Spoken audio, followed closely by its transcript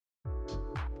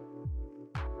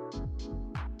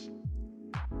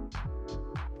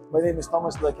My name is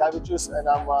Tomas Lidakevicius and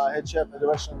I'm head chef at the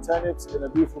restaurant Turnips in a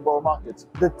beautiful Borough Market.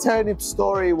 The Turnips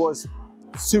story was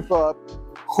super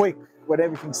quick when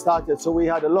everything started. So we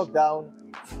had a lockdown,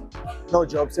 no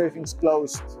jobs, everything's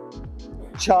closed.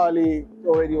 Charlie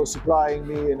already was supplying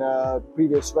me in a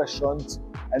previous restaurant,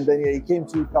 and then he came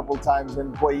to a couple of times,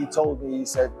 and what he told me, he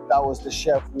said that was the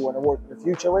chef we want to work in the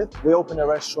future with. We opened a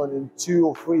restaurant in 2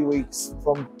 or 3 weeks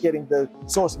from getting the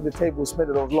sourcing the tables,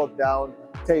 middle of lockdown,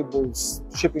 tables,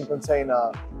 shipping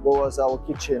container, what was our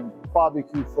kitchen,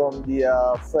 barbecue from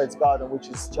the Fred's Garden, which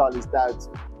is Charlie's dad.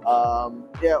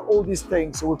 Yeah, all these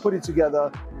things. So we put it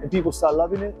together and people start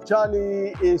loving it.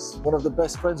 Charlie is one of the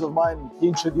best friends of mine. He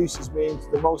introduces me into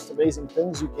the most amazing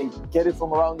things. You can get it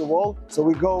from around the world. So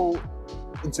we go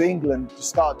into England to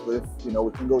start with. You know,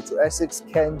 we can go to Essex,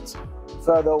 Kent,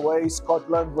 further away,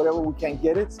 Scotland, wherever we can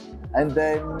get it. And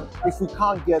then if we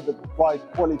can't get the right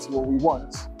quality what we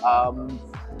want,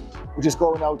 we're just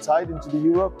going outside into the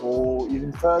Europe or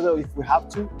even further if we have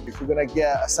to. If we're gonna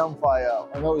get a Sunfire,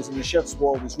 I know it's in the chef's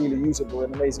world, it's really usable,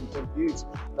 an amazing thing to use,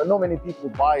 but not many people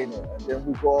buying it. And then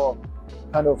we got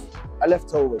kind of a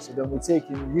leftover, so then we take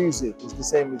it and use it. It's the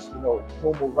same as, you know,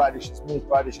 normal radishes, milk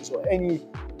radishes, or any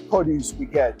produce we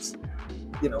get.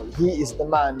 You know, he is the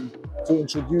man to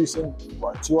introduce him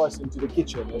to us into the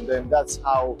kitchen, and then that's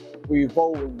how we're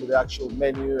evolving with the actual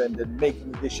menu and then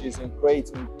making the dishes and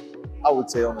creating, I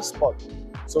would say, on the spot.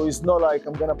 So it's not like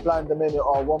I'm gonna plan the menu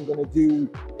or what I'm gonna do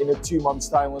in a 2 months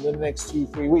time or the next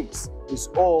 2-3 weeks. It's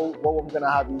all what I'm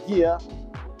gonna have in here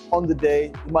on the day.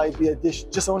 It might be a dish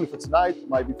just only for tonight, it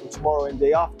might be for tomorrow and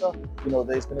day after. You know,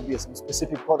 there's gonna be some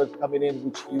specific product coming in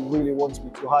which he really wants me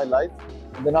to highlight.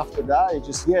 And then after that, it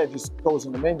just goes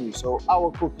on the menu. So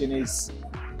our cooking is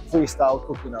freestyle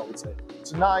cooking, I would say.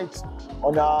 Tonight,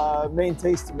 on our main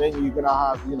tasting menu, you're gonna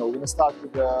have, you know, we're gonna start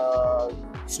with the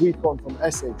sweet corn from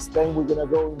Essex. Then we're gonna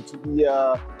go into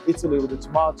the Italy with the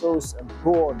tomatoes and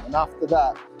prawn. And after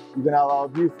that, you're gonna have our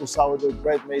beautiful sourdough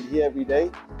bread made here every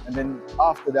day. And then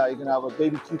after that, you're gonna have a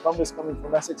baby cucumbers coming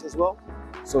from Essex as well.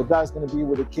 So that's gonna be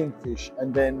with the kingfish.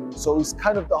 And then, so it's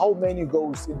kind of the whole menu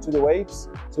goes into the waves.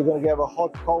 So we're gonna have a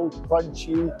hot, cold,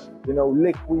 crunchy, you know,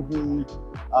 liquidy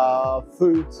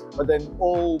food, but then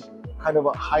all kind of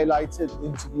highlighted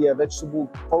into the vegetable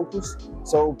focus.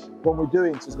 So when we're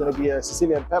doing, so it's going to be a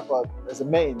Sicilian pepper as a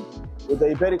main with the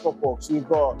Iberico pork. So we've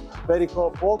got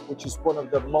Iberico pork, which is one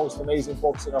of the most amazing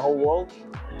porks in the whole world.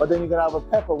 But then you're going to have a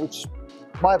pepper, which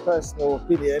my personal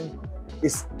opinion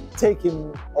is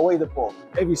taking away the pork.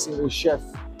 Every single chef,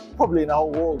 probably in the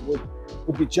whole world,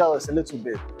 would be jealous a little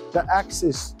bit. The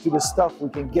access to the stuff we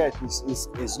can get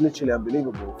is literally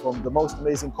unbelievable. From the most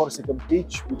amazing Corsican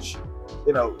peach, which,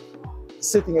 you know,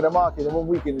 sitting in the market in 1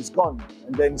 weekend is gone,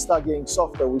 and then start getting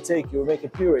softer, we take it, we make a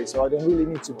puree, so I don't really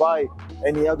need to buy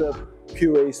any other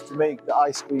purees to make the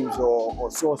ice creams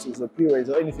or sauces or purees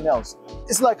or anything else.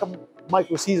 It's like a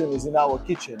micro season is in our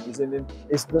kitchen,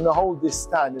 it's gonna hold this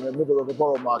stand in the middle of the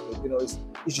Borough Market, you know, it's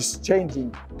just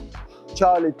changing.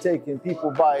 Charlie taking,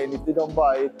 people buying, if they don't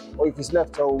buy it, or if it's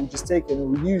left over, we just take it and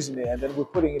we're using it, and then we're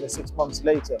putting it in 6 months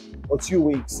later, or 2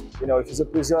 weeks. You know, if it's a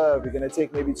preserve, we're gonna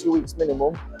take maybe 2 weeks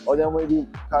minimum, or then maybe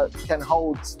can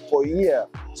hold for a year.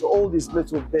 So all these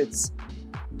little bits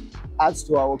adds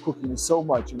to our cooking so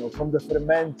much, you know, from the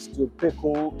ferment to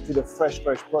pickle to the fresh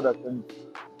product and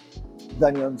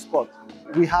done on the spot.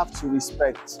 We have to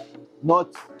respect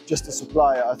not just the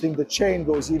supplier. I think the chain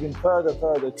goes even further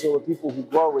to the people who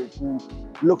grow it, who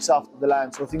looks after the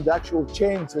land. So I think the actual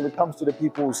chain till it comes to the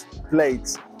people's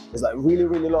plates is like really,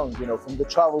 really long, you know, from the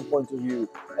travel point of view.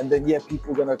 And then, yeah,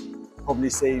 people are gonna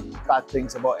probably say bad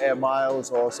things about air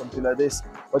miles or something like this.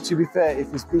 But to be fair,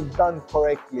 if it's been done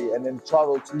correctly and then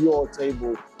travel to your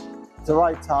table at the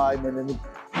right time and in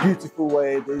a beautiful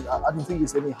way, I don't think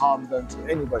there's any harm done to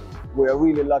anybody. We are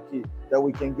really lucky that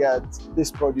we can get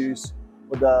this produce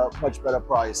with a much better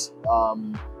price,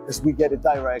 because we get it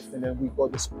direct, and then we've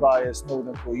got the suppliers, know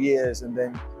them for years, and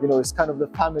then, you know, it's kind of the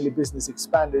family business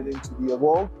expanded into the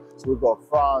world. So we've got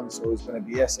France, or it's going to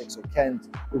be Essex or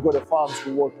Kent. We've got the farms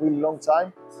who work really long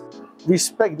time.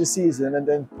 Respect the season, and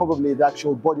then probably the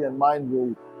actual body and mind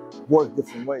will work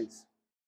different ways.